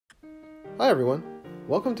Hi everyone,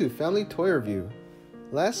 welcome to Family Toy Review.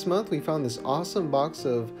 Last month we found this awesome box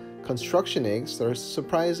of construction eggs. They're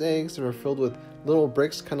surprise eggs that are filled with little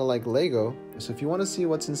bricks, kind of like Lego. So if you want to see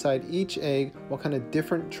what's inside each egg, what kind of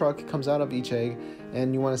different truck comes out of each egg,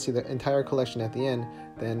 and you want to see the entire collection at the end,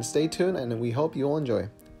 then stay tuned and we hope you'll enjoy.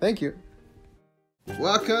 Thank you.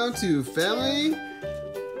 Welcome to Family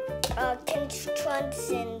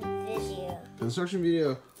Construction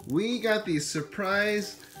Video. We got these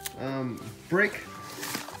surprise brick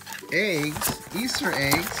eggs, Easter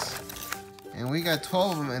eggs, and we got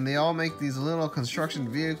 12 of them, and they all make these little construction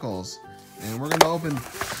vehicles. And we're gonna open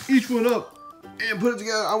each one up and put it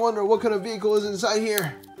together. I wonder what kind of vehicle is inside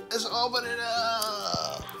here. Let's open it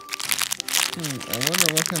up. I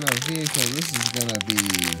wonder what kind of vehicle this is gonna be.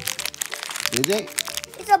 Is it?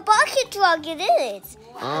 It's a bucket truck, it is.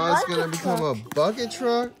 Oh, it's gonna become a bucket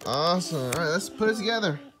truck? Awesome. All right, let's put it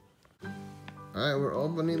together. All right, we're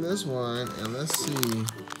opening this one, and let's see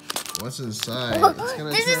what's inside.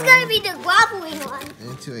 This is gonna be the grappling one.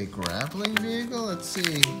 Into a grappling vehicle? Let's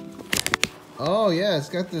see. Oh yeah, it's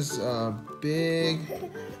got this big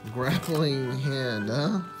grappling hand,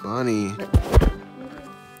 huh? Funny.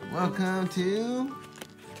 Welcome to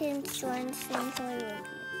We're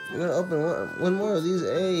gonna open one more of these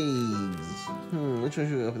eggs. Which one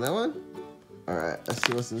should we open? That one? All right, let's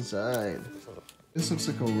see what's inside. This looks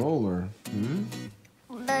like a roller.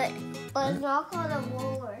 But it's not called a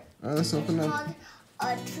roller. All right, let's open up. It's called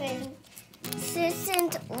a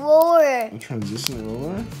translucent roller. A translucent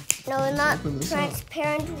roller? No, not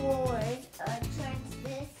transparent roller. It's a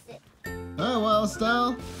translucent. Oh, Wild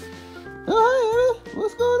Style. Oh, hi, Anna.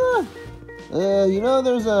 What's going on? You know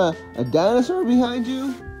there's a dinosaur behind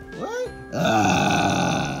you? What?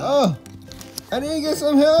 Oh, I need to get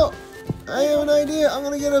some help. I have an idea. I'm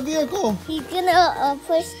gonna get a vehicle. He's gonna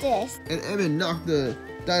push this. And Emmett knocked the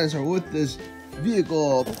dinosaur with this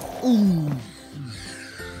vehicle. Ooh.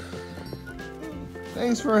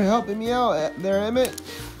 Thanks for helping me out there, Emmett.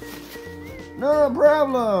 No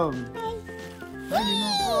problem. What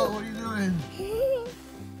are you doing?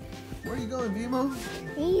 Where are you going, Vimo?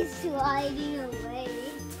 He's sliding away.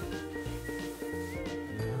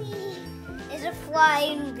 It's a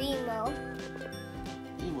flying Vimo.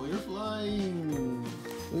 Vimo, you're flying.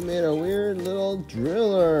 We made a weird little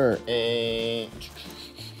driller.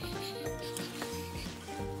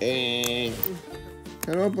 Can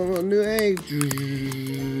open a new egg.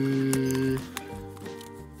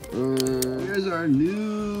 Here's our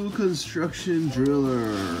new construction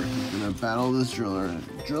driller. We're gonna battle this driller.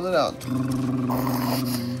 Drill it out.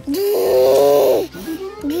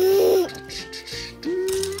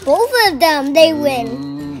 Both of them, they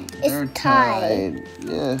win. They're It's tied.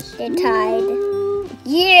 Yes. They're tied.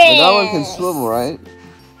 Yeah. But that one can swivel, right?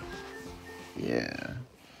 Yeah.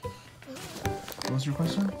 What's your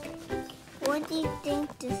question? What do you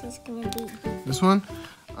think this is gonna be? This one?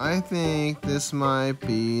 I think this might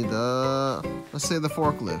be the, let's say the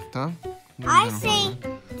forklift, huh? I think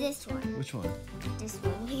this one. Which one? This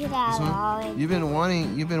one. Look at that. This one?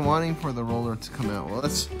 You've been wanting for the roller to come out. Well,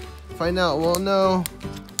 let's find out. We'll know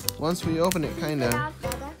once we open it, kind of.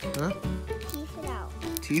 Huh? Teeth it out.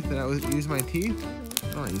 Teeth it out. Use my teeth? I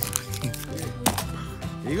don't use my teeth.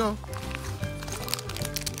 Here you go.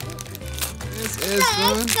 This is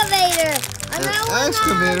an excavator. An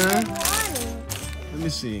excavator. Let me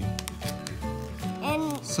see. And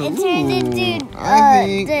so, it turns into I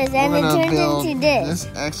think this, and it turns into this.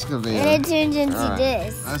 This excavator. And it turns into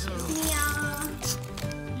this.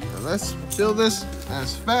 Let's build this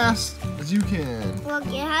as fast as you can. Look,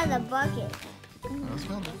 it has a bucket. Let's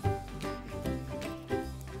build it.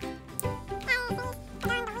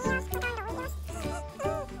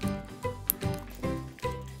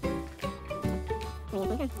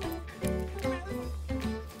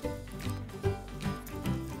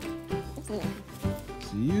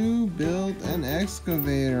 So you built an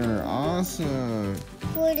excavator. Awesome.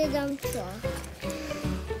 For the dump truck.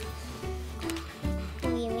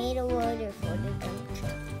 We made a loader for the dump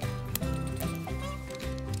truck.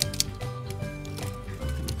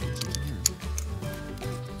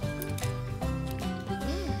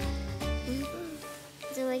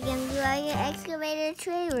 So we can do our excavator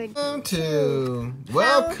trailer.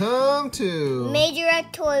 Welcome to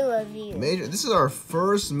Majorette Toy Review. This is our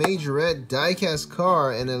first Majorette diecast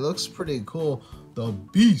car, and it looks pretty cool. The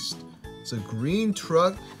Beast. It's a green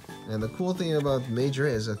truck, and the cool thing about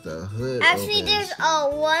Majorette is that the hood Actually, opens. there's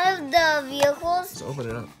one of the vehicles. Let's open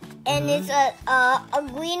it up. and it's a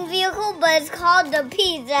green vehicle, but it's called the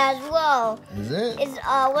Pizza as well. Is it? It's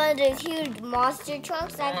one of those huge monster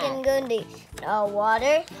trucks that can go in the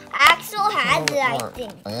water. Axel has it, I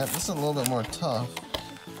think. Oh, yeah, this is a little bit more tough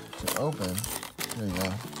to open. There you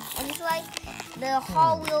go. And it's like the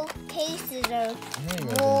Hot Wheel cases are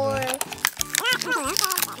more.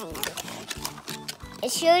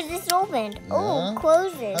 It shows it's opened. Yeah. Oh,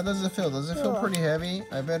 close it. How does it feel? Does it feel pretty heavy?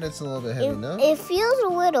 I bet it's a little bit heavy, no? It feels a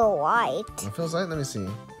little light. It feels light? Let me see.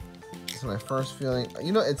 This is my first feeling.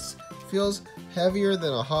 You know, it feels heavier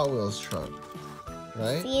than a Hot Wheels truck,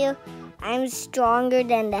 right? I'm stronger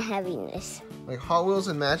than the heaviness. Like Hot Wheels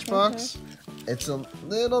and Matchbox, it's a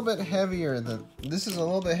little bit heavier than, this is a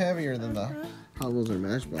little bit heavier than the Hot Wheels or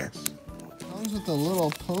Matchbox. Comes with a little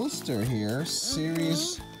poster here,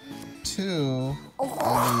 Series 2 of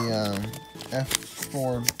the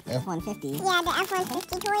F-150. Yeah, the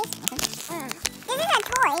F-150 toys. This is a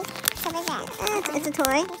toy. What is that? It's a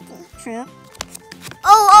toy. True.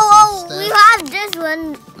 Oh, we have this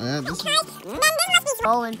one. Yeah, this one.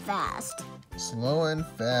 Slow and fast. Slow and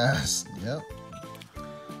fast. Yep.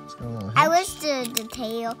 Let's go on. I wish the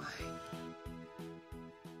tail.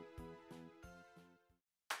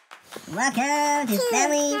 Welcome to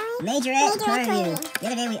Family Majorette Toy Review. The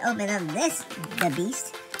other day we opened up the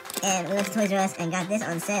beast, and we went to Toys R Us and got this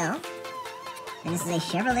on sale. And this is a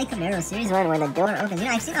Chevrolet Camaro Series 1 where the door opens. You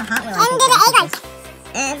know, I've seen a Hot Wheel.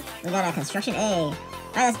 And we got a construction A.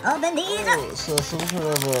 Alright, let's open these up. So some kind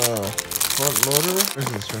of a front loader. Where's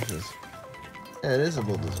the instructions? Yeah, it is a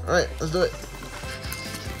bulldozer. Alright, let's do it.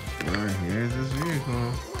 Alright, here's this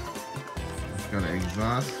vehicle. It's got an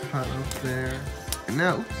exhaust hut up there. And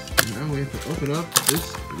now we have to open up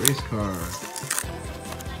this race car.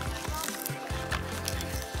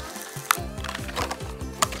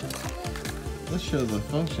 Let's show the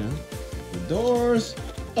function. The doors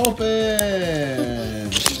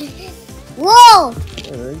open! Whoa!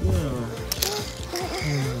 There we go.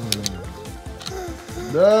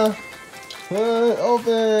 The hood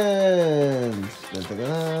opens.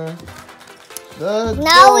 The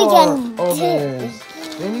Now we door can opens.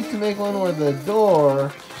 They need to make one where the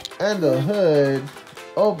door and the hood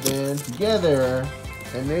open together,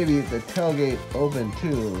 and maybe the tailgate open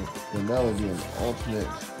too. Then that would be an ultimate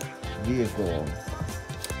vehicle.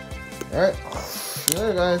 All right, see you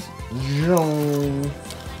later, guys. Zoom.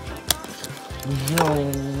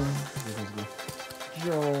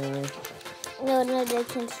 No, the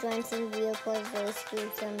construction vehicles, they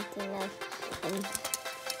screw something up and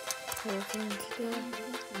put them together.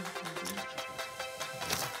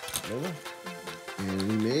 And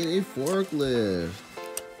we made a forklift.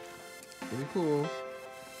 Pretty cool.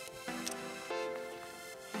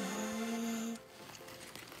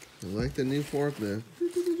 I like the new forklift. I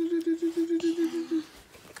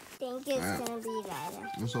think it's gonna be better.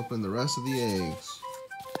 Let's open the rest of the eggs.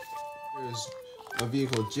 Here's a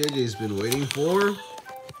vehicle JJ's been waiting for.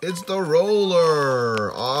 It's the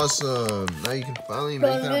roller. Awesome. Now you can finally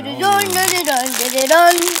make that roller.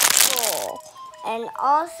 And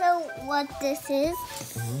also, what this is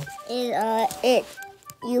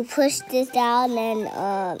you push this down and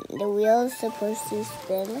the wheel's supposed to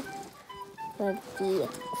spin with the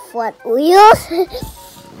front wheels. Nice.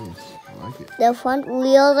 I like it. The front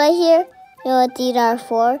wheels right here, you know what these are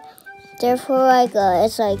for? They're for like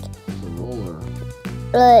it's like It's a roller.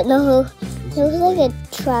 no, it looks like a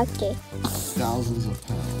tractor. Thousands of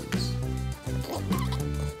pounds.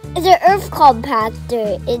 It's an earth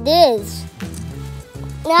compactor. It is.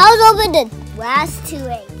 Now let's open the last two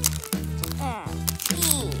eggs.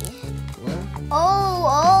 What?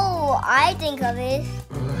 Oh, I think of it.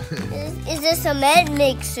 It's a cement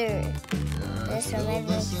mixer. Yeah, The cement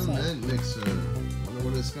the mixer. cement mixer. Wonder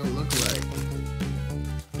what it's gonna look like.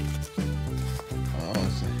 Oh,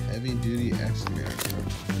 it's a heavy-duty excavator.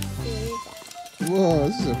 Whoa,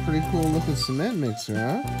 this is a pretty cool looking cement mixer,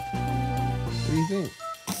 huh? What do you think?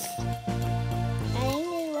 I think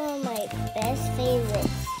it's one of my best favorites.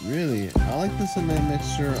 Really, I like the cement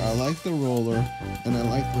mixer, I like the roller, and I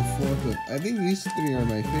like the forklift. I think these three are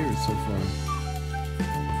my favorites so far.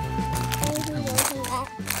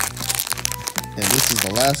 And this is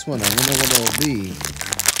the last one. I wonder what it'll be.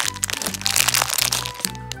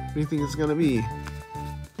 What do you think it's gonna be?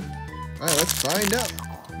 Alright, let's find out.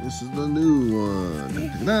 This is the new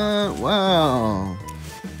one. No, wow.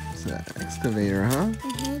 It's an excavator, huh?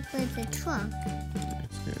 But it's a truck.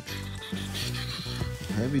 That's good.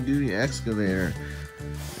 Heavy duty excavator.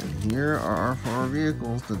 And here are our 4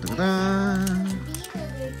 vehicles. Da-da-da.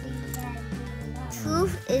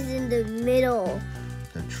 Truth is in the middle.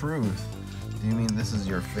 The truth. Do you mean this is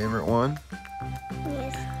your favorite one?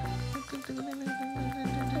 Yes.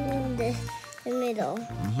 In the middle.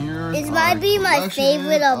 Here It might be my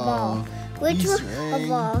favorite of all. Which one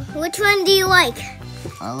of all? Which one do you like?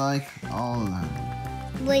 I like all of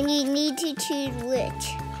them. When you need to choose which.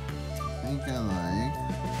 I think I like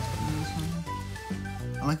this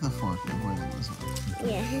one. I like the fork more than this one.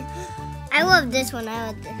 Yeah. I love this one. I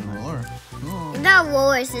love this The one. roller. Cool. It's not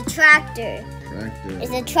roller, it's a tractor. Tractor.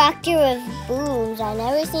 It's a tractor with booms. I've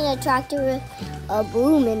never seen a tractor with a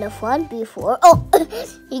boom in the front before. Oh,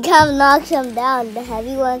 you kind of knocks them down. The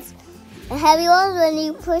heavy ones, when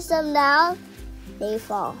you push them down, they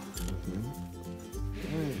fall.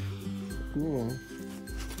 Alright. Cool.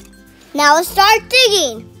 Now let's start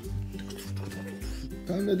digging.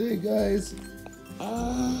 Time to dig, guys.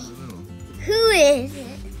 Who is it?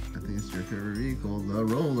 I think it's your favorite vehicle, the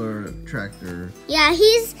roller tractor. Yeah,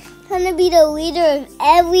 he's gonna be the leader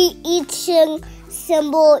of each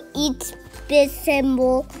symbol, each big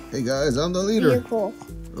symbol. Hey guys, I'm the leader. Vehicle.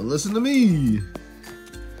 Now listen to me.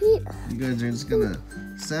 You guys are just gonna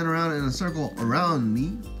stand around in a circle around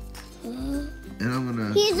me, and I'm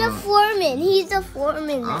gonna. He's a foreman. He's the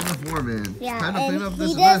foreman. I'm the foreman. Yeah, Time to and clean up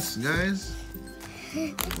this he mess, guys.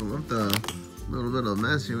 I want the little bit of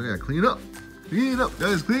mess here. We gotta clean up. Clean up,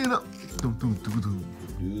 guys. Clean up. Do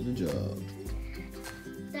the job.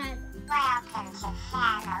 Welcome to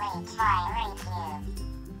Family Toy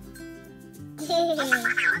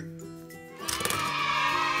Review.